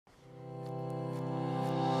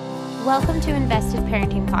Welcome to Invested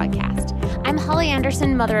Parenting Podcast. I'm Holly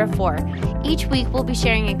Anderson, mother of four. Each week we'll be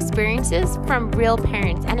sharing experiences from real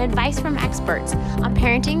parents and advice from experts on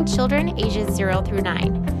parenting children ages 0 through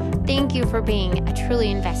 9. Thank you for being a truly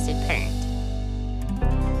invested parent.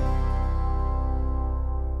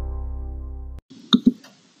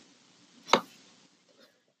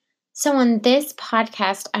 So on this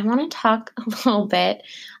podcast, I want to talk a little bit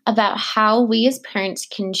about how we as parents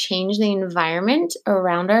can change the environment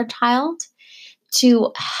around our child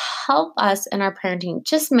to help us in our parenting,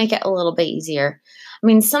 just make it a little bit easier. I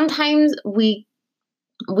mean, sometimes we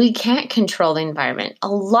can't control the environment. A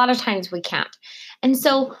lot of times we can't. And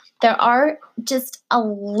so there are just a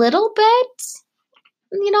little bit,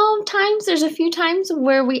 times, there's a few times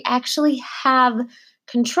where we actually have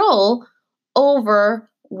control over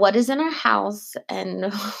what is in our house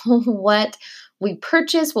and what we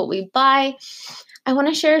purchase, what we buy. I want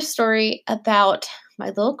to share a story about my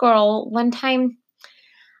little girl. One time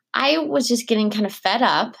I was just getting kind of fed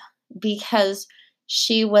up because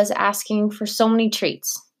she was asking for so many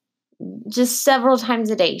treats, just several times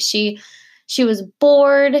a day. She was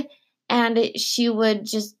bored and she would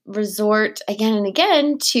just resort again and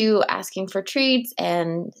again to asking for treats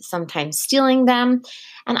and sometimes stealing them.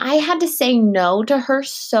 And I had to say no to her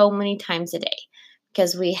so many times a day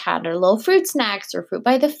because we had our little fruit snacks or fruit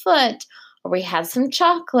by the foot, or we had some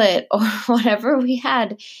chocolate or whatever we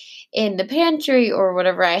had in the pantry or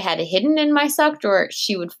whatever I had hidden in my sock drawer,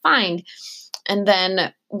 she would find. And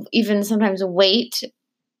then even sometimes wait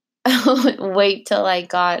till I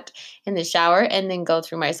got in the shower and then go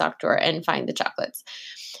through my sock drawer and find the chocolates.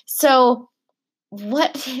 So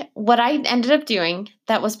what I ended up doing,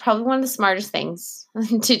 that was probably one of the smartest things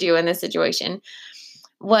to do in this situation,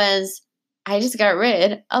 was I just got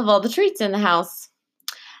rid of all the treats in the house.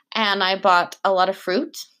 And I bought a lot of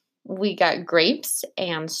fruit. We got grapes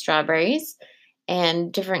and strawberries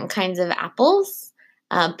and different kinds of apples.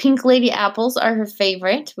 Pink lady apples are her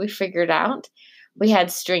favorite, we figured out. We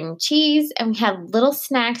had string cheese, and we had little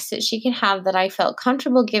snacks that she could have that I felt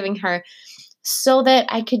comfortable giving her so that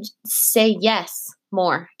I could say yes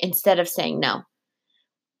more instead of saying no.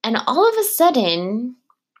 And all of a sudden,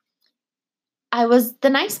 I was the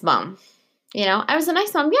nice mom. I was a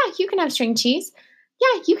nice mom. Yeah, you can have string cheese.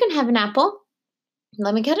 Yeah, you can have an apple.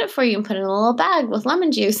 Let me cut it for you and put it in a little bag with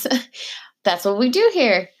lemon juice. That's what we do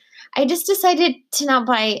here. I just decided to not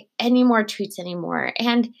buy any more treats anymore.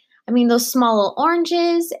 And I mean, those small little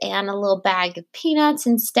oranges and a little bag of peanuts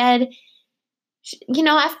instead.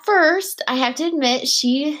 At first, I have to admit,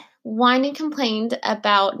 she whined and complained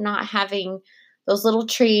about not having those little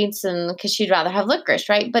treats, and because she'd rather have licorice,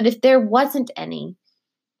 right? But if there wasn't any,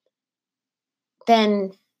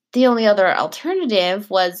 then the only other alternative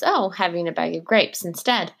was, having a bag of grapes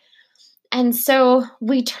instead. And so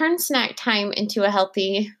we turned snack time into a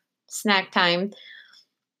healthy snack time,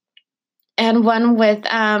 and one with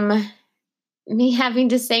me having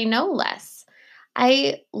to say no less.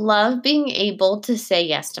 I love being able to say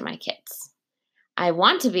yes to my kids. I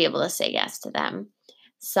want to be able to say yes to them.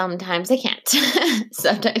 Sometimes I can't.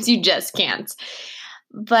 Sometimes you just can't.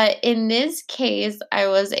 But in this case, I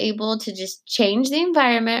was able to just change the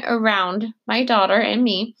environment around my daughter and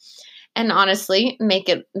me, and honestly make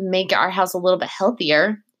our house a little bit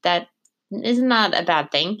healthier. That is not a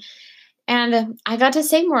bad thing. And I got to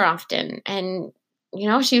say more often, and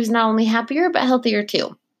she was not only happier but healthier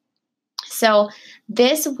too. So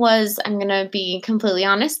this was, I'm going to be completely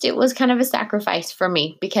honest, it was kind of a sacrifice for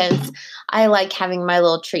me because I like having my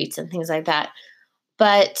little treats and things like that.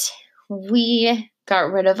 But we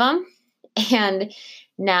got rid of them, and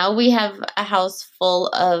now we have a house full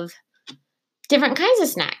of different kinds of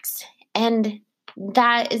snacks. And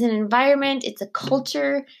that is an environment, it's a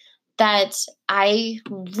culture that I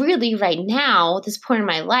really, right now, this point in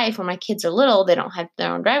my life when my kids are little, they don't have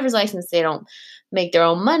their own driver's license, they don't make their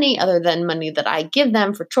own money other than money that I give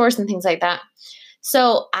them for chores and things like that.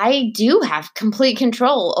 So I do have complete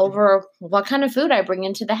control over what kind of food I bring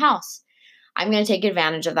into the house. I'm going to take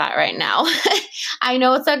advantage of that right now. I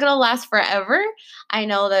know it's not going to last forever. I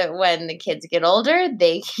know that when the kids get older,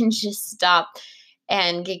 they can just stop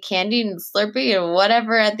and get candy and Slurpee and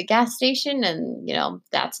whatever at the gas station. And,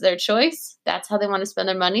 that's their choice. That's how they want to spend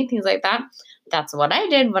their money, things like that. That's what I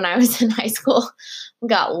did when I was in high school.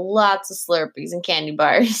 Got lots of Slurpees and candy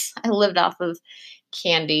bars. I lived off of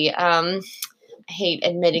candy. I hate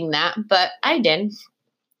admitting that, but I did.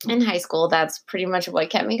 In high school, that's pretty much what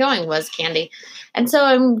kept me going, was candy. And so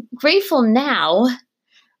I'm grateful now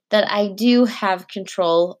that I do have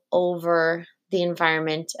control over the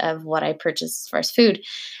environment of what I purchase as far as food.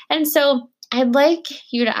 And so I'd like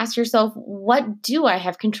you to ask yourself, what do I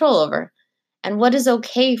have control over? And what is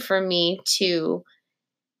okay for me to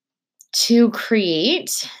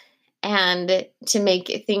create and to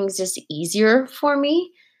make things just easier for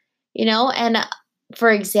me, And for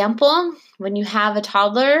example, when you have a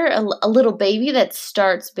toddler, a little baby that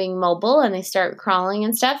starts being mobile and they start crawling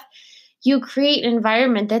and stuff, you create an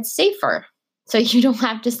environment that's safer. So you don't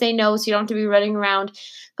have to say no. So you don't have to be running around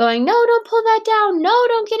going, no, don't pull that down. No,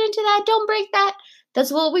 don't get into that. Don't break that.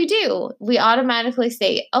 That's what we do. We automatically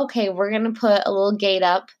say, okay, we're going to put a little gate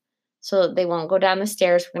up so that they won't go down the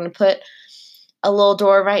stairs. We're going to put a little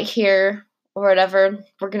door right here or whatever.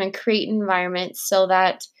 We're going to create an environment so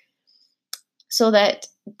that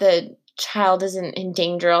the child isn't in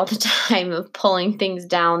danger all the time of pulling things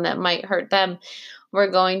down that might hurt them. We're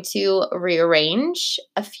going to rearrange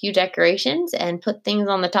a few decorations and put things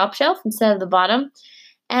on the top shelf instead of the bottom.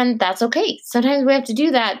 And that's okay. Sometimes we have to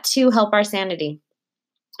do that to help our sanity.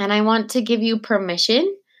 And I want to give you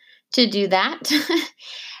permission to do that.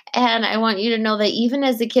 And I want you to know that even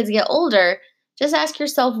as the kids get older, just ask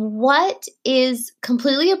yourself, what is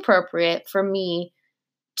completely appropriate for me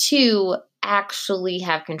to actually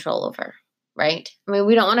have control over, right? I mean,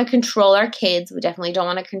 we don't want to control our kids. We definitely don't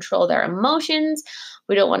want to control their emotions.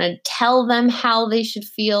 We don't want to tell them how they should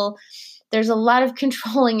feel. There's a lot of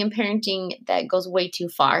controlling and parenting that goes way too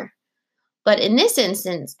far. But in this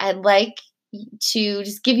instance, I'd like to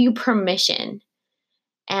just give you permission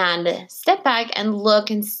and step back and look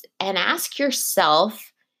and ask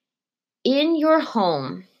yourself, in your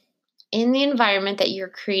home, in the environment that you're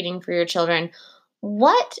creating for your children,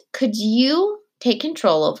 what could you take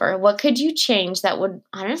control over? What could you change that would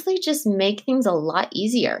honestly just make things a lot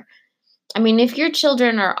easier? I mean, if your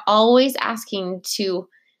children are always asking to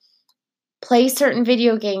play certain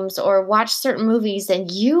video games or watch certain movies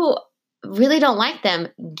and you really don't like them,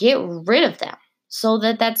 get rid of them so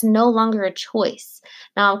that that's no longer a choice.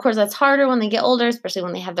 Now, of course, that's harder when they get older, especially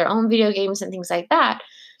when they have their own video games and things like that.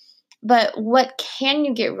 But what can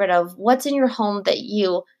you get rid of? What's in your home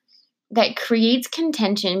that creates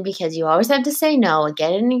contention because you always have to say no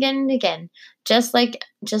again and again and again, just like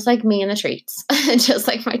me in the treats, just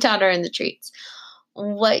like my daughter in the treats.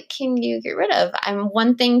 What can you get rid of?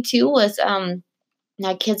 One thing too was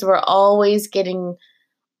my kids were always getting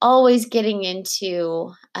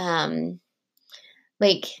into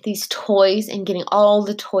like these toys and getting all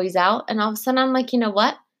the toys out, and all of a sudden I'm like, you know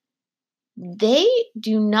what? They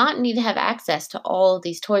do not need to have access to all of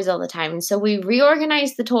these toys all the time. And so we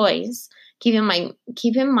reorganized the toys. Keep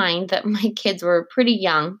in mind that my kids were pretty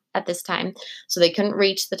young at this time, so they couldn't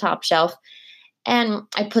reach the top shelf. And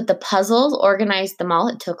I put the puzzles, organized them all.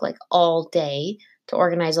 It took like all day to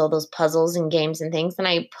organize all those puzzles and games and things. And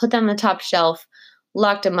I put them on the top shelf,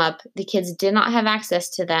 locked them up. The kids did not have access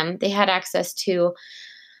to them. They had access to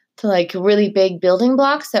like really big building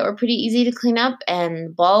blocks that were pretty easy to clean up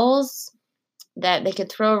and balls that they could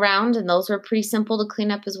throw around, and those were pretty simple to clean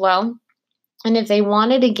up as well. And if they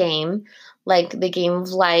wanted a game, like the Game of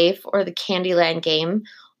Life or the Candyland game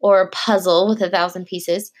or a puzzle with 1,000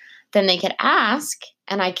 pieces, then they could ask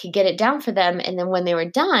and I could get it down for them. And then when they were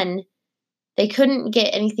done, they couldn't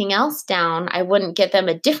get anything else down. I wouldn't get them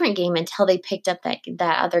a different game until they picked up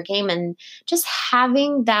that other game. And just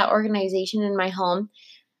having that organization in my home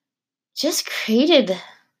just created,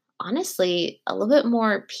 honestly, a little bit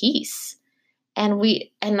more peace. And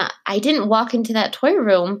I didn't walk into that toy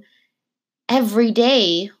room every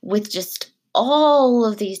day with just all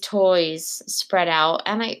of these toys spread out.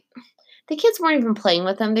 And the kids weren't even playing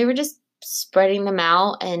with them. They were just spreading them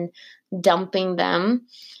out and dumping them.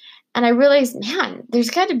 And I realized, man, there's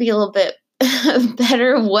got to be a little bit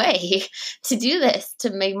better way to do this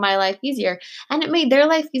to make my life easier. And it made their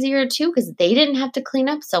life easier too, because they didn't have to clean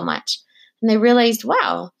up so much. And they realized,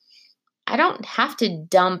 wow, I don't have to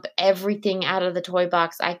dump everything out of the toy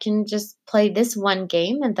box. I can just play this one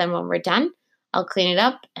game, and then when we're done, I'll clean it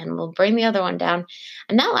up and we'll bring the other one down.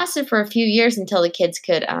 And that lasted for a few years until the kids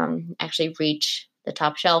could actually reach the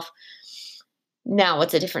top shelf. Now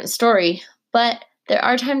it's a different story, but there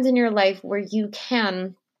are times in your life where you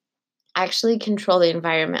can actually control the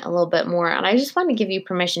environment a little bit more. And I just want to give you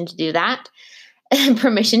permission to do that and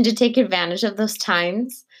permission to take advantage of those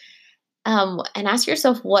times. And ask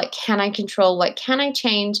yourself, what can I control? What can I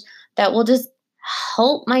change that will just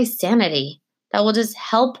help my sanity? That will just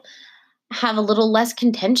help have a little less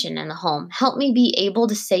contention in the home. Help me be able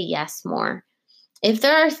to say yes more. If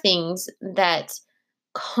there are things that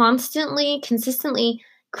consistently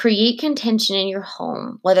create contention in your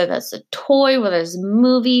home, whether that's a toy, whether it's a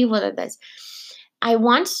movie, I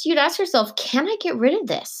want you to ask yourself, can I get rid of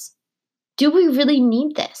this? Do we really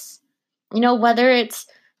need this? Whether it's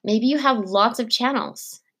maybe you have lots of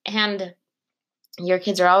channels and your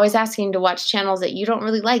kids are always asking to watch channels that you don't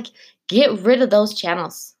really like, get rid of those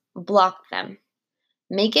channels, block them.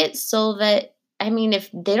 Make it so that, if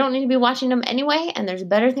they don't need to be watching them anyway, and there's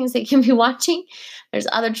better things they can be watching, there's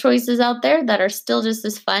other choices out there that are still just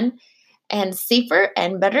as fun and safer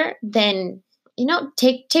and better, then,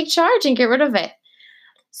 take charge and get rid of it.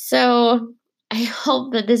 So I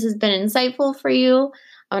hope that this has been insightful for you.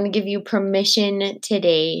 I want to give you permission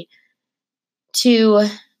today to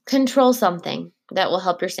control something that will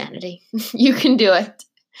help your sanity. You can do it.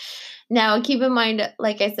 Now, keep in mind,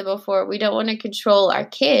 like I said before, we don't want to control our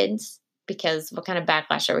kids because what kind of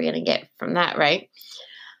backlash are we going to get from that, right?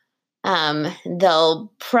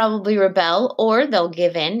 They'll probably rebel or they'll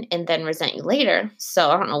give in and then resent you later. So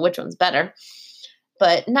I don't know which one's better,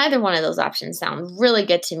 but neither one of those options sound really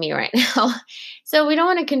good to me right now. So we don't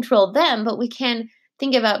want to control them, but we can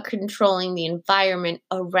think about controlling the environment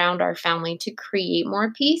around our family to create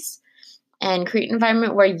more peace and create an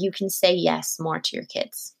environment where you can say yes more to your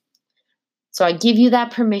kids. So I give you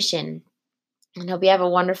that permission and hope you have a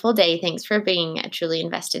wonderful day. Thanks for being a truly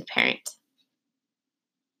invested parent.